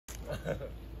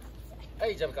は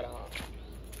い、ジャブから。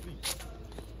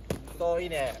そう、いい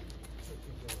ね。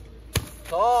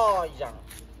そう、いいじゃん。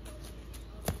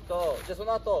そう、じゃあそ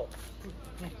の後。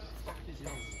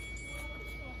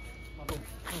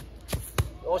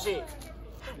惜しい。は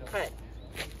い。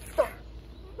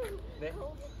ね。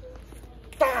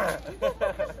ダーン。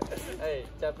はい、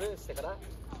ジャブしてから。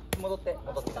戻って、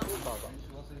戻って。そう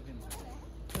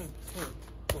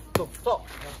そう。そう。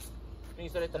右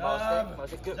ストレート回して、回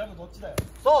していく。ジャブどっちだよ。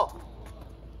そ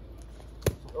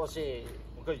う。惜しい。も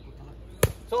う一回。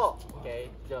そう。オッケ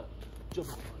ー。じゃあ、ジャブ。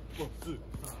ワン、ツー、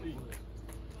スリー。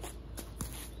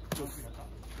そう、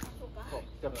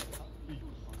ジャブ。ジ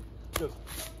ャブ。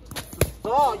そ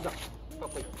う、いいじゃん。かっ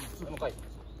こいい。もう一回。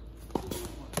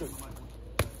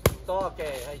そう、オッケー。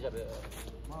はい、ジャブ。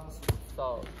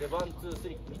そう、で、ワン、ツー、ス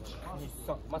リー。1、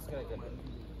2、3。まっすぐない全部。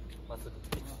まっすぐ。1、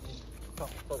2、3。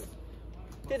そうです。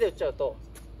手で打っちゃうと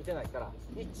打てないから、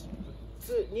1、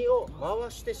2を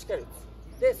回してしっかり打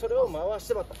つ。で、それを回し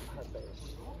てまた。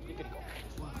ゆっくりこ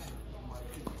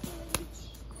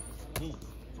う。1、2、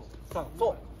3。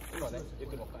そう。今ね、ゆっ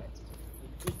くりもう一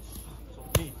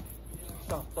回。1、2、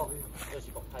3。そう。よし、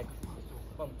行こう。はい。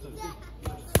ワン、ツー、スリ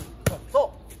ー。そう。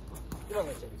今の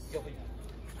位置です。1、2、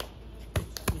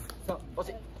3。惜し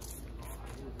い。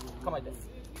構えて。は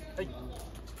い。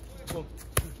そ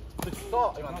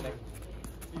う、今のね。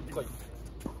来い。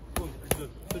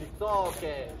そう、オッケ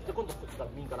ー。で、今度こっちから、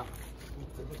右から。3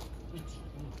つ。1、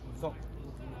2、3。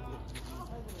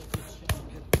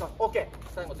オッケー。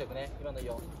最後強くね。今のいい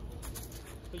よ。は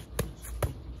い、1、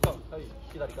2、3。はい、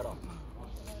左から。1、2、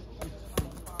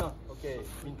3。オッケー。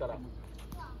右から。1、2、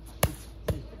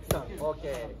3。オッケ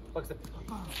ー。バックステッ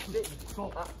プ。で、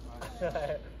あ、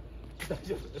大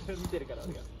丈夫。見てるから、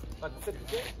俺が。バックステッ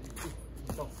プで、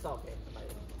1、2、3。さあ、オッケー。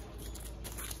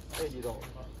はい、リード。は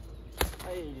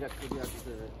い、リラックス、リラックス。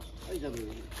はい、ジャブ。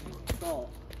そ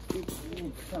う。1、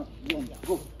2、3、4、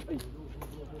5。はい。1、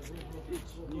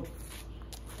2。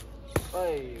はい、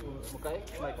もう一回。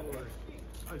前から。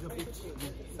1、2、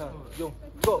3、4、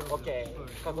5。オッケ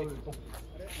ー。かっこいい。はい、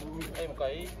もう一回。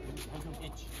1、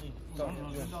2、3、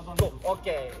4、5。オッケ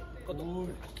ー。今度。1、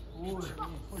2、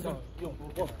3、4、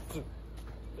5。1、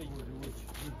2、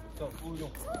3、4、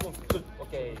5。オッ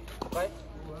ケー。もう一回。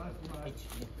1、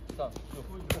2、3、4、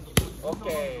オッケ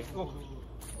ー。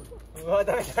うわ、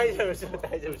大丈夫、後ろ、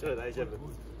大丈夫、後ろ、大丈夫。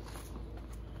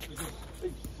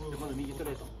まず右スト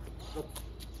レート。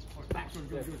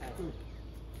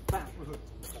バン。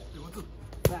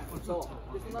そ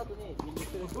う。で、その後に右ス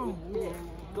トレート打って、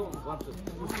ドン、ワン、ツー。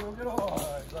ドン、ツ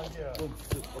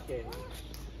ー、オッケー。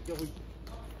ド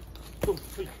ン、ツ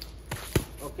ー。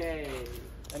オッケー。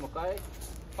はい、もう一回。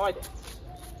構えて。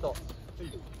そう。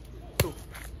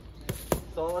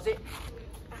そう、惜しい。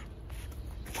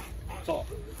そう。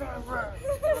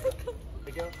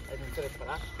いくよ。はい、ストレートか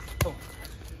ら。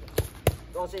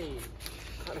惜しい。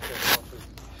軽く回す。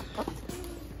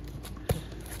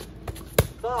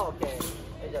そう、オッケー。は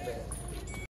い、ジャンプ。